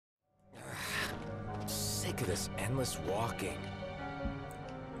sick of this endless walking.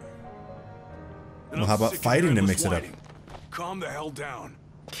 Well, how about fighting to mix it up? Calm the hell down.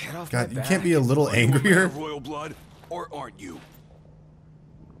 Get off God, my you back. can't be a little Are you a man angrier? of royal blood, or aren't you?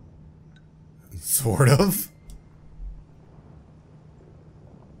 Sort of.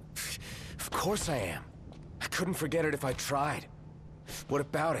 Of course I am. I couldn't forget it if I tried. What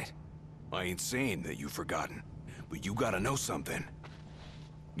about it? I ain't saying that you've forgotten, but you gotta know something.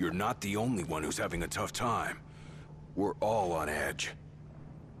 You're not the only one who's having a tough time. We're all on edge.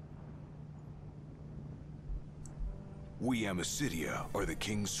 We Amicitia are the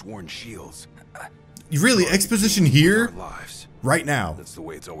king's sworn shields. You really exposition here? Our lives. Right now. That's the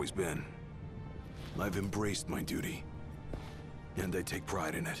way it's always been. I've embraced my duty, and I take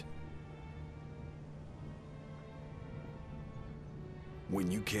pride in it. When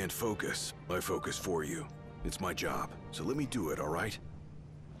you can't focus, I focus for you. It's my job, so let me do it, all right?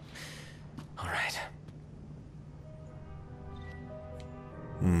 All right.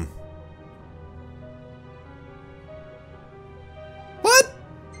 What?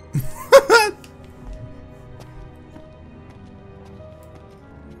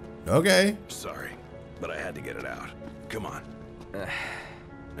 Okay. Sorry, but I had to get it out. Come on.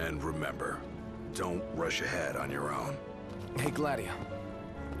 And remember, don't rush ahead on your own. Hey, Gladio.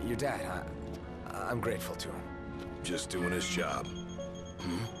 Your dad, I'm grateful to him. Just doing his job.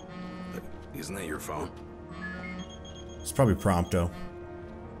 Isn't that your phone? It's probably Prompto.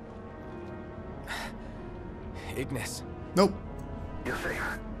 Ignis. Nope. You're safe.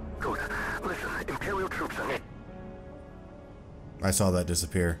 Good. Listen, Imperial troops are near. I saw that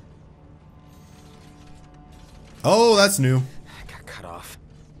disappear. Oh, that's new. I got cut off.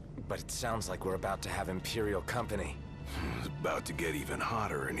 But it sounds like we're about to have Imperial company. It's about to get even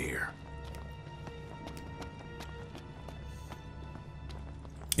hotter in here.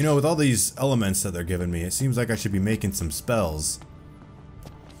 You know, with all these elements that they're giving me, it seems like I should be making some spells.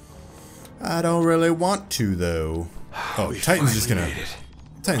 I don't really want to, though. Oh, We Titan's just gonna... finally made it.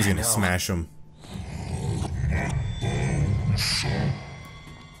 Titan's I gonna know. smash him.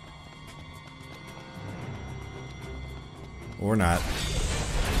 Or not.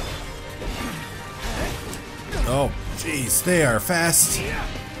 Oh, jeez, they are fast.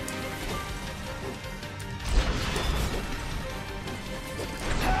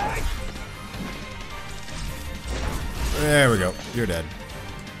 There we go. You're dead.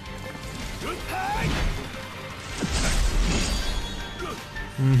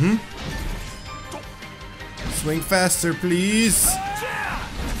 Swing faster, please.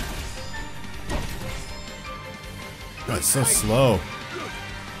 God, it's so slow.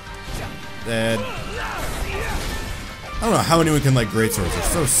 Dead. I don't know how anyone can like greatswords. They're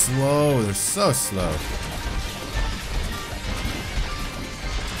so slow. They're so slow.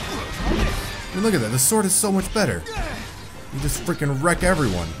 I mean, look at that. The sword is so much better. You just freaking wreck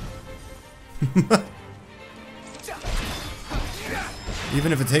everyone.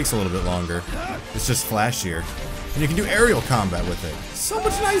 Even if it takes a little bit longer, it's just flashier. And you can do aerial combat with it. So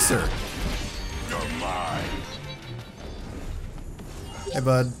much nicer. You're mine. Hey,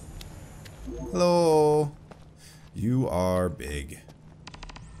 bud. Hello. You are big.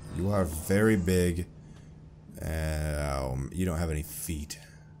 You are very big. You don't have any feet.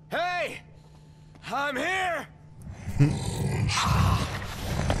 Hey! I'm here!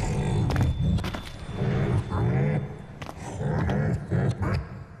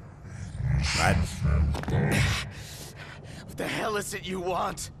 Right. What the hell is it you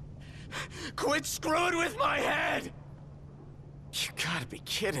want? Quit screwing with my head! You gotta be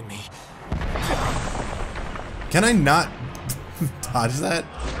kidding me. Can I not dodge that?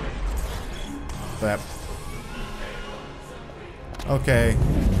 But okay.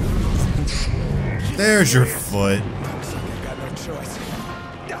 There's your foot. Looks like I've got no choice.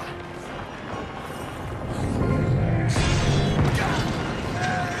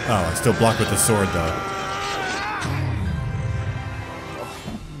 Oh, I still block with the sword though.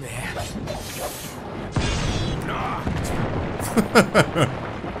 Man.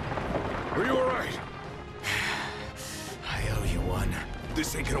 Are you alright? I owe you one.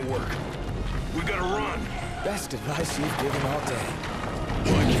 This ain't gonna work. We gotta run. Best advice you've given all day.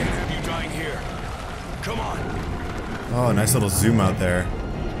 Well, I can't have you dying here. Come on. Oh, nice little zoom out there.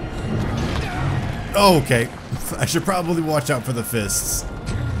 Oh, okay. I should probably watch out for the fists.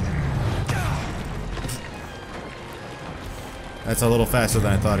 That's a little faster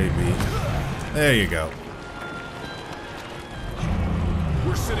than I thought he'd be. There you go.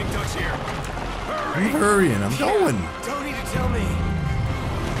 We're sitting ducks here. I'm hurrying. I'm going. Don't need to tell me.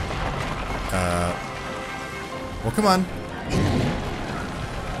 Well, come on.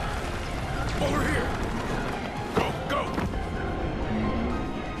 Over here.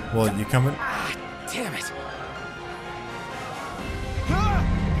 Well, you coming? Ah, damn it.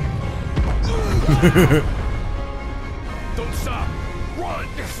 Don't stop! Run!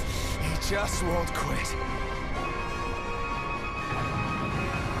 He just won't quit.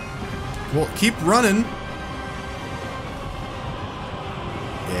 Well, keep running.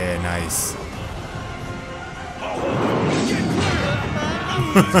 Yeah, nice.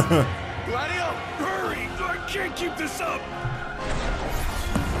 Gladio! Hurry! I can't keep this up!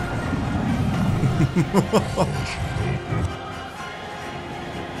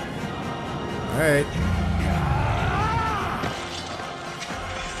 Alright.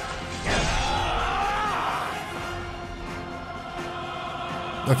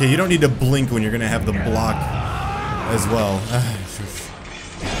 Okay, you don't need to blink when you're gonna have the block as well.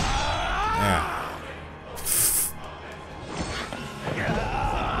 Yeah.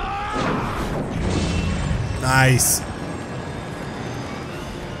 Nice.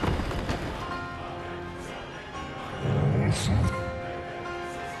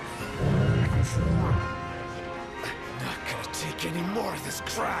 Not gonna take any more of this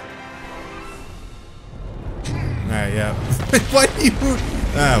crap. Alright, yeah. Why do you...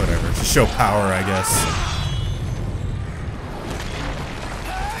 Ah, whatever. Just show power, I guess.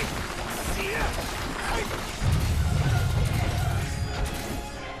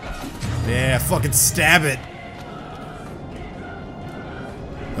 Yeah, fucking stab it.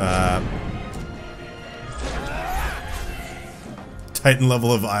 Titan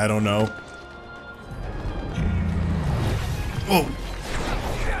level of I don't know. Whoa.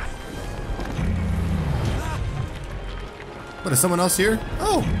 What, is someone else here?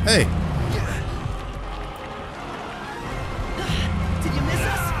 Oh, hey. Did you miss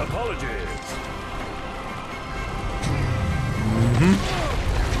us? Apologies.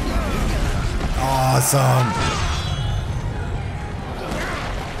 Awesome.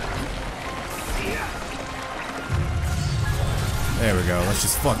 There we go. Let's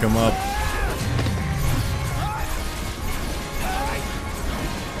just fuck him up.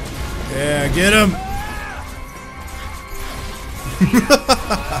 Yeah, get him.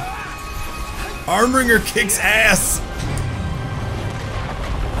 Armbringer kicks ass.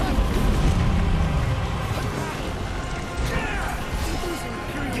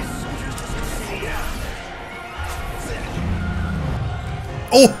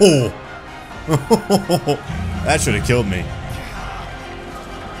 Oh! That should have killed me.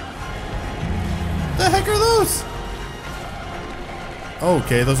 The heck are those?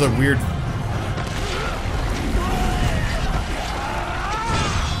 Okay, those are weird.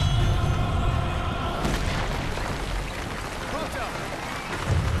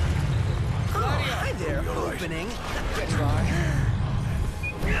 Hi there, opening.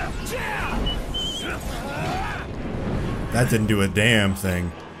 That didn't do a damn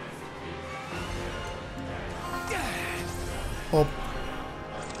thing. Oh.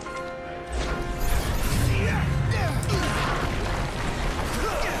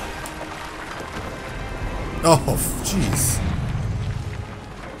 Oh, jeez.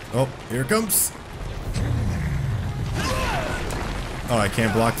 Oh, here it comes. Oh, I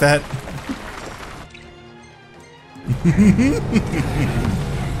can't block that.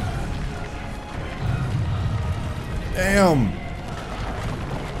 Damn.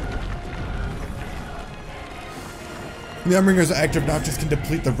 The Armbringer's active notches can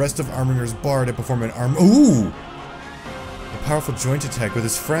deplete the rest of Armbringer's bar to perform an arm. Ooh! A powerful joint attack with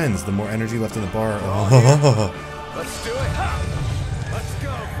his friends. The more energy left in the bar. Oh. Let's do it. Let's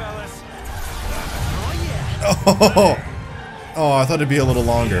go, fellas. Oh. Oh, I thought it'd be a little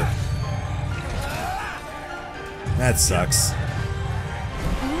longer. That sucks.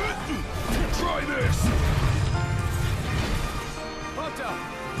 Try this!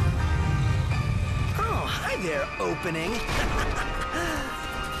 Oh, hi there, opening.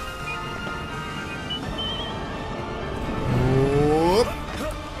 Whoop.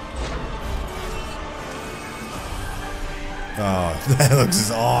 Oh, that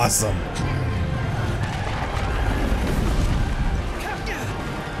looks awesome.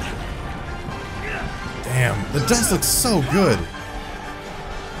 Damn, the dust looks so good.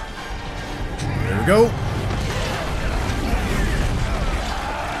 There we go.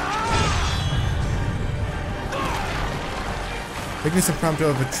 Ignis and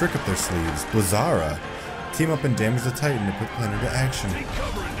Prompto have a trick up their sleeves. Blizzara. Team up and damage the Titan to put the plan into action. Take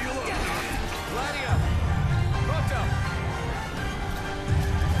cover and deal up. Gladio! Proto!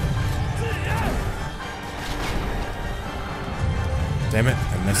 Damn it,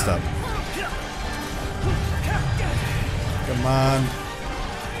 I messed up. Come on.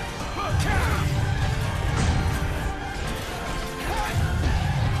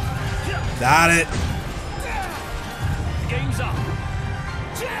 Got it. Game's up.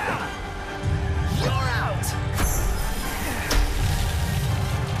 You're out.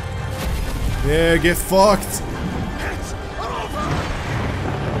 Yeah, get fucked. It's over.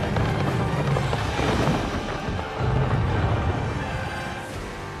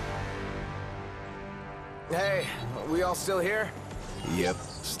 Hey, we all still here? Yep,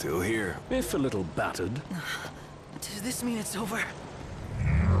 still here. If a little battered. Does this mean it's over?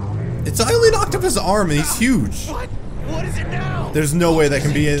 It's only knocked off his arm and he's huge. What? What is it now? There's no way that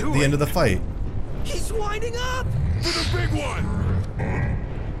can be the end of the fight. He's winding up! For the big one!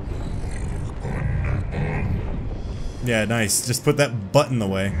 Yeah, nice. Just put that button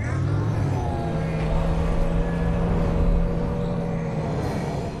away.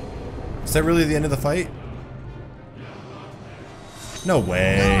 Is that really the end of the fight? No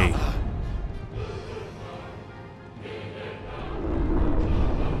way.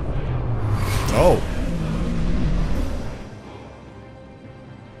 Oh.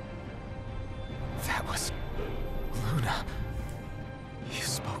 That was Luna. You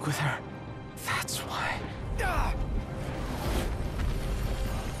spoke with her? That's why.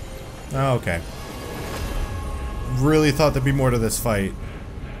 Oh, okay. Really thought there'd be more to this fight.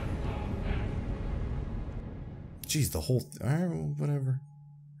 Jeez, the whole alright, well, whatever.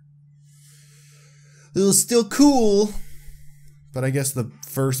 It was still cool. But I guess the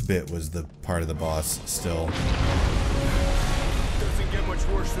first bit was the part of the boss still. Doesn't get much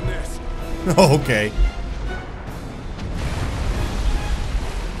worse than this. Oh, okay.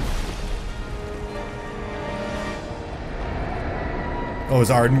 Oh, is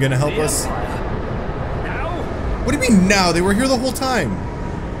Arden gonna help us? Now? What do you mean now? They were here the whole time.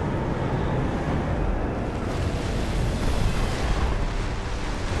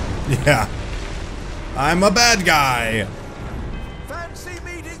 Yeah. I'm a bad guy. Fancy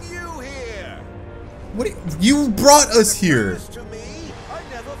meeting you here. What do you brought us here. To me, I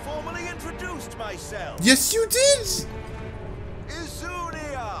never formally introduced myself. Yes, you did.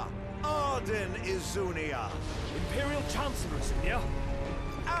 Izunia. Arden Izunia. Imperial Chancellor, Izunia.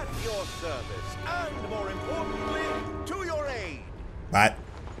 At your service, and more importantly, to your aid. What?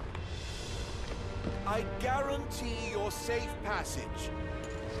 I guarantee your safe passage.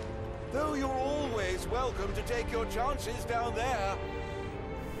 Though you're always welcome to take your chances down there.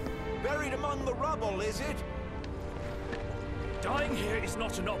 Buried among the rubble, is it? Dying here is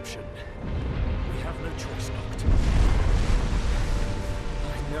not an option. We have no choice, Noct.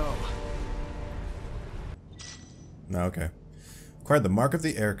 I know. No, okay. Acquired the Mark of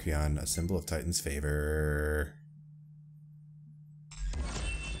the Archeon, a symbol of Titan's favor.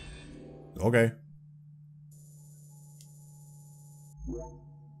 Okay.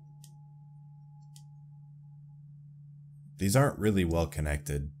 These aren't really well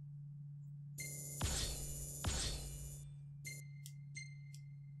connected.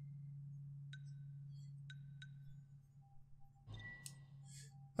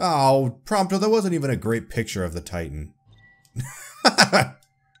 Oh, Prompto, that wasn't even a great picture of the Titan.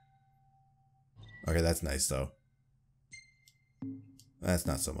 Okay, that's nice, though. That's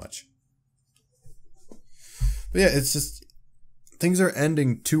not so much. But yeah, it's just... things are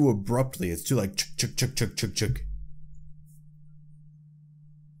ending too abruptly. It's too like... chuk, chuk, chuk, chuk, chuk.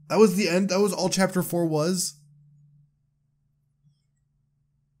 That was the end? That was all Chapter 4 was?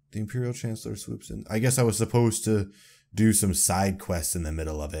 The Imperial Chancellor swoops in. I guess I was supposed to do some side quests in the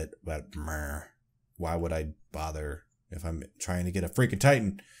middle of it, but why would I bother if I'm trying to get a freaking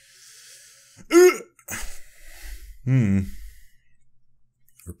Titan?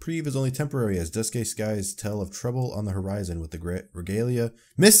 Reprieve is only temporary as dusky skies tell of trouble on the horizon with the regalia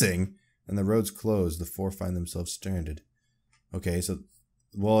missing and the roads closed. The four find themselves stranded. Okay, so,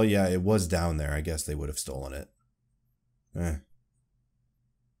 well, yeah, it was down there. I guess they would have stolen it.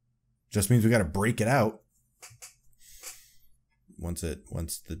 Just means we gotta break it out. Once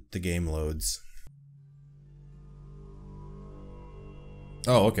the game loads.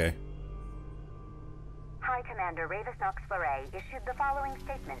 Oh, okay. High Commander Ravis Nox Fleury issued the following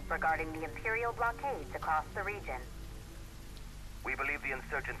statement regarding the Imperial blockades across the region. We believe the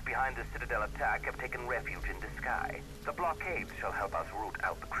insurgents behind the Citadel attack have taken refuge in Disguise. The blockades shall help us root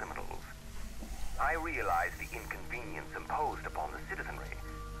out the criminals. I realize the inconvenience imposed upon the citizenry,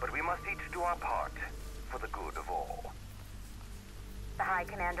 but we must each do our part for the good of all. The High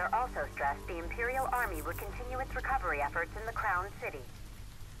Commander also stressed the Imperial Army would continue its recovery efforts in the Crown City.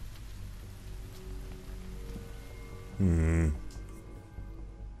 The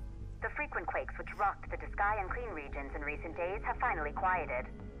frequent quakes which rocked the Disguise and Clean regions in recent days have finally quieted.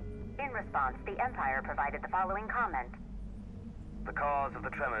 In response, the Empire provided the following comment. The cause of the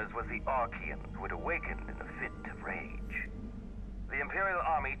tremors was the Archean, who had awakened in a fit of rage. The Imperial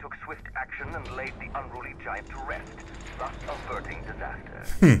army took swift action and laid the unruly giant to rest, thus averting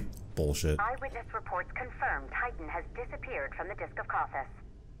disaster. Bullshit. Eyewitness reports confirm Titan has disappeared from the Disk of Cauthess.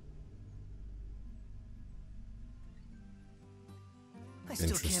 I still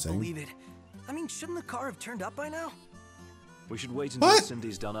can't Interesting. believe it. I mean, shouldn't the car have turned up by now? We should wait until What?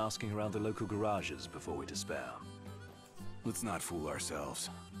 Cindy's done asking around the local garages before we despair. Let's not fool ourselves.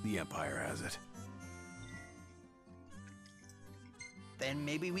 The Empire has it. Then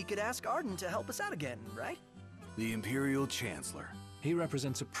maybe we could ask Arden to help us out again, right? The Imperial Chancellor. He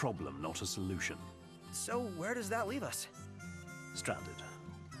represents a problem, not a solution. So where does that leave us? Stranded.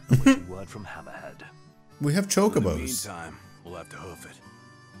 Awaiting word from Hammerhead. We have In the chocobos. meantime, we'll have to hoof it.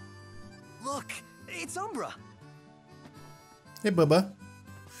 Look, it's Umbra. Hey, Bubba.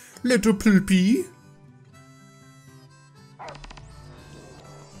 Little poopy.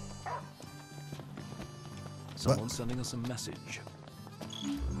 Someone's sending us a message.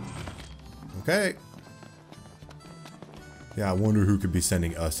 Okay. Yeah, I wonder who could be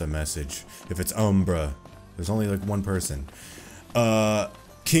sending us a message. If it's Umbra. There's only like one person.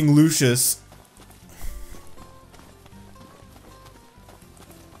 King Lucius.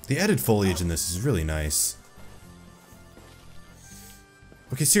 The added foliage in this is really nice.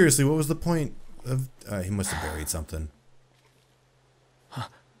 Okay, seriously, what was the point of... he must have buried something.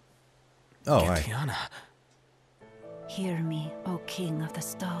 Oh, hi. Tiana. Hear me, O King of the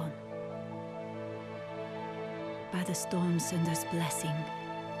Stone. By the Stormsender's blessing,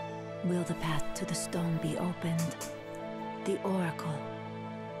 will the path to the stone be opened? The Oracle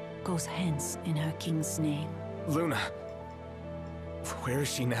goes hence in her king's name. Luna. Where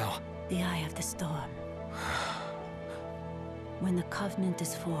is she now? The Eye of the Storm. When the Covenant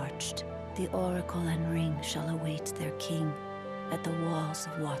is forged, the Oracle and Ring shall await their king at the walls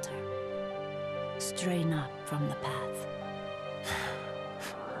of water. Stray not from the path.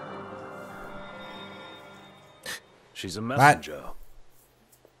 She's a messenger.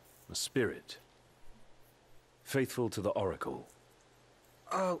 A spirit. Faithful to the Oracle.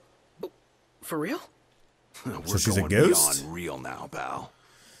 For real? We're she's a going ghost? beyond real now, pal.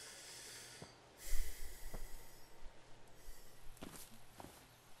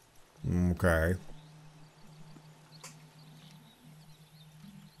 Okay.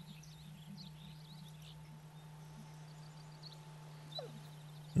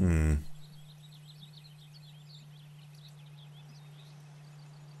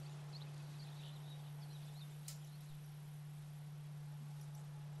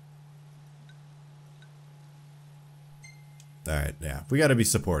 Alright, yeah. We gotta be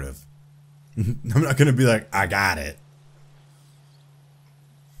supportive. I'm not gonna be like, I got it.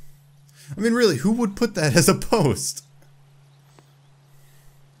 I mean, really, who would put that as a post?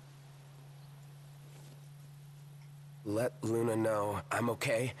 Let Luna know I'm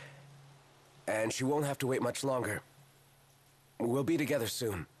okay, and she won't have to wait much longer. We'll be together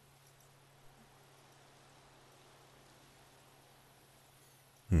soon.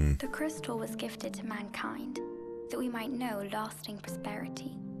 The crystal was gifted to mankind, that we might know lasting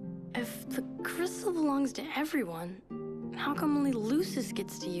prosperity. If the crystal belongs to everyone, how come only Lucis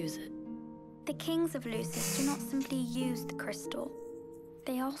gets to use it? The kings of Lucis do not simply use the crystal,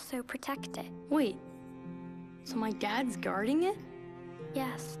 they also protect it. Wait, so my dad's guarding it?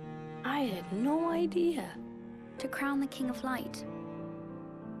 Yes, I had no idea. to crown the King of Light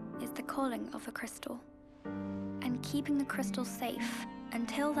is the calling of the crystal, and keeping the crystal safe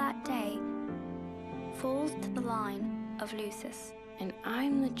until that day falls to the line of Lucis. And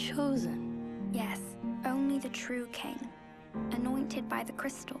I'm the chosen. Yes, only the true king, anointed by the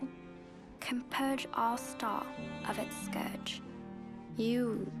crystal, can purge our star of its scourge.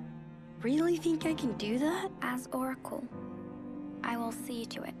 You really think I can do that? As Oracle, I will see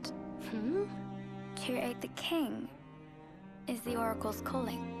to it. To aid the king is the Oracle's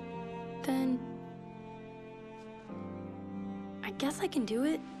calling. Then I guess I can do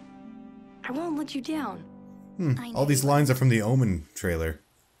it. I won't let you down. All these lines are from the Omen trailer.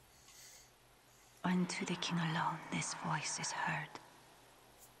 Unto the king alone this voice is heard.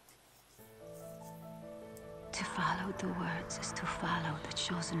 To follow the words is to follow the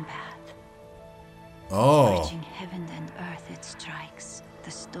chosen path. Oh. Bridging heaven and earth it strikes, the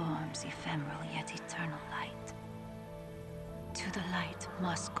storm's ephemeral yet eternal light. To the light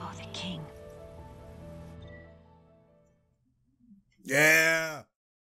must go the king. Yeah.